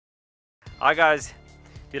Hi guys,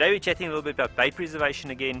 today we're chatting a little bit about bait preservation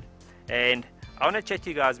again, and I want to chat to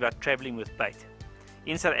you guys about traveling with bait.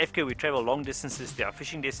 In South Africa we travel long distances to our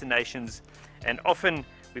fishing destinations, and often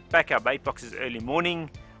we pack our bait boxes early morning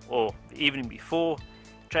or the evening before,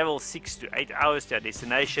 travel 6 to 8 hours to our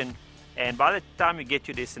destination, and by the time you get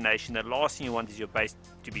to your destination the last thing you want is your bait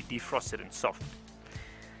to be defrosted and soft.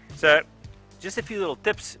 So just a few little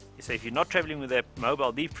tips. So if you're not traveling with a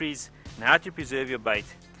mobile deep freeze, and how to preserve your bait.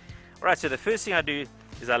 Alright, so the first thing I do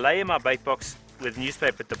is I layer my bait box with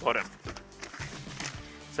newspaper at the bottom.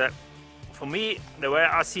 So for me, the way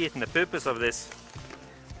I see it and the purpose of this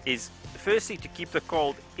is firstly to keep the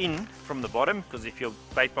cold in from the bottom, because if your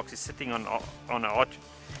bait box is sitting on a hot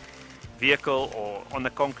vehicle or on the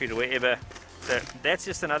concrete or wherever, so that's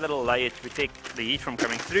just another little layer to protect the heat from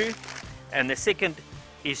coming through. And the second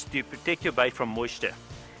is to protect your bait from moisture.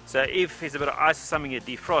 So if there's a bit of ice or something that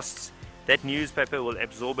defrosts, that newspaper will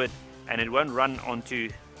absorb it and it won't run onto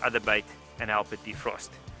other bait and help it defrost.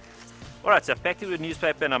 Alright, so I've packed it with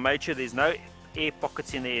newspaper and I made sure there's no air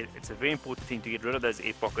pockets in there. It's a very important thing to get rid of those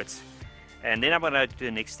air pockets. And then I'm going to do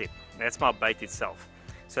the next step. That's my bait itself.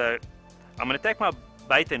 So I'm going to take my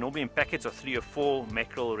bait, they're normally in packets of 3 or 4,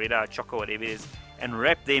 mackerel, red eye, choco, whatever it is, and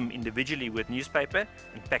wrap them individually with newspaper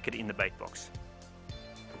and pack it in the bait box.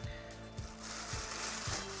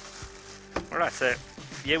 Alright, so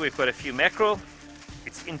here we've got a few mackerel.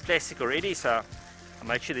 It's in plastic already, so I'll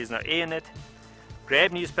make sure there's no air in it.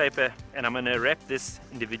 Grab newspaper and I'm going to wrap this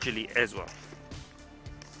individually as well.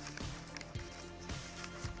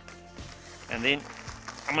 And then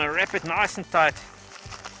I'm going to wrap it nice and tight.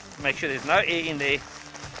 Make sure there's no air in there.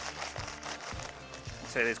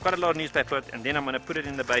 So there's quite a lot of newspaper, and then I'm going to put it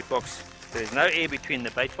in the bait box. So there's no air between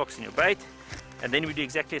the bait box and your bait. And then we do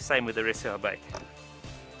exactly the same with the rest of our bait.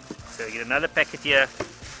 So get another packet here.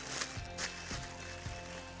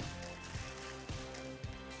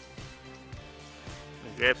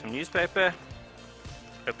 Grab some newspaper,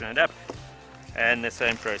 open it up, and the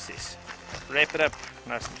same process. Wrap it up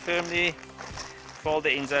nice and firmly, fold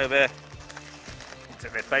the ends over, so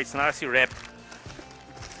that bait's nicely wrapped,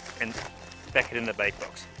 and pack it in the bait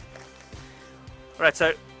box. Alright,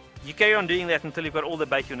 so you carry on doing that until you've got all the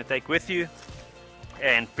bait you want to take with you,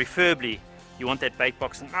 and preferably you want that bait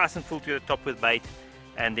box nice and full to the top with bait,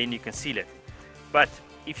 and then you can seal it. But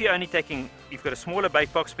if you're only taking, you've got a smaller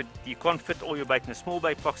bait box but you can't fit all your bait in a small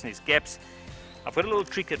bait box and there's gaps, I've got a little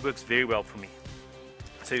trick that works very well for me.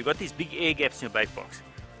 So you've got these big air gaps in your bait box.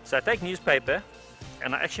 So I take newspaper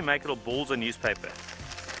and I actually make little balls of newspaper,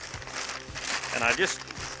 and I just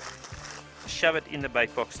shove it in the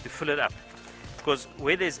bait box to fill it up, because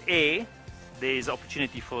where there's air there's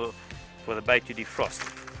opportunity for the bait to defrost.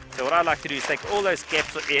 So what I like to do is take all those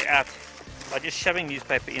gaps of air out by just shoving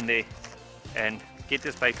newspaper in there and get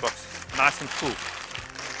this bait box nice and full.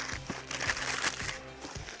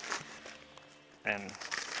 And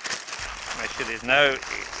make sure there's no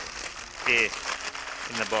air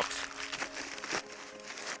in the box.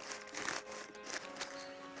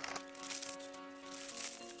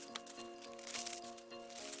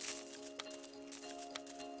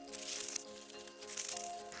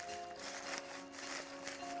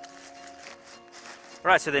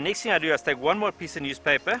 Right, so the next thing I do is take one more piece of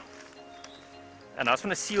newspaper and I just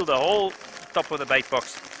want to seal the whole top of the bait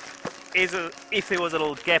box. If there was a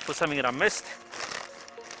little gap or something that I missed,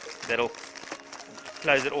 that'll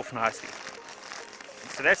close it off nicely.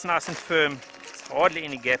 So that's nice and firm, there's hardly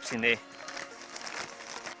any gaps in there,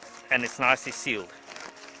 and it's nicely sealed.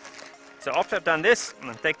 So after I've done this, I'm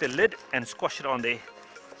going to take the lid and squash it on there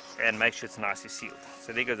and make sure it's nicely sealed.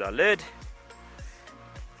 So there goes our lid.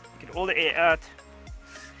 Get all the air out.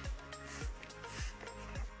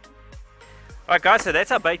 Alright guys, so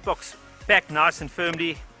that's our bait box packed nice and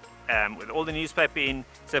firmly with all the newspaper in.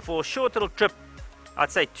 So for a short little trip, I'd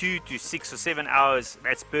say 2 to 6 or 7 hours,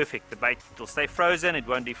 that's perfect. The bait will stay frozen, it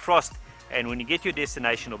won't defrost, and when you get to your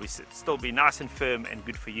destination it'll still be nice and firm and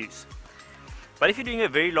good for use. But if you're doing a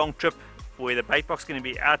very long trip where the bait box is going to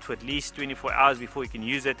be out for at least 24 hours before you can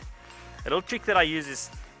use it, a little trick that I use is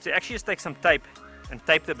to actually just take some tape and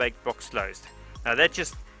tape the bait box closed. Now that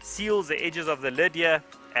just seals the edges of the lid here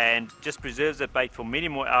and just preserves the bait for many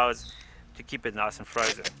more hours to keep it nice and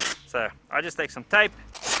frozen. So I just take some tape,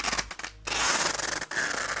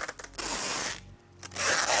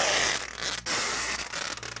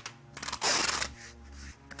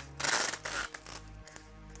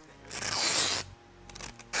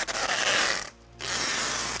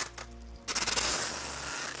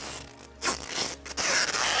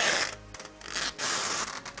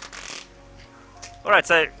 Alright,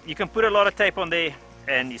 so you can put a lot of tape on there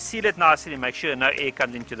and you seal it nicely and make sure no air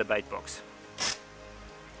comes into the bait box.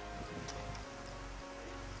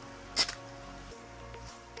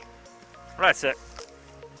 Right, so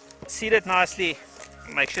seal it nicely,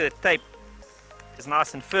 make sure the tape is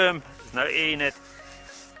nice and firm, there's no air in it,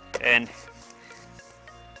 and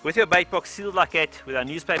with your bait box sealed like that, with our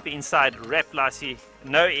newspaper inside, wrapped nicely,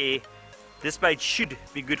 no air, this bait should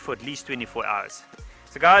be good for at least 24 hours.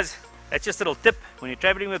 So guys, that's just a little tip when you're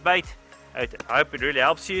traveling with bait. I hope it really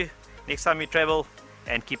helps you next time you travel,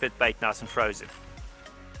 and keep it bait nice and frozen.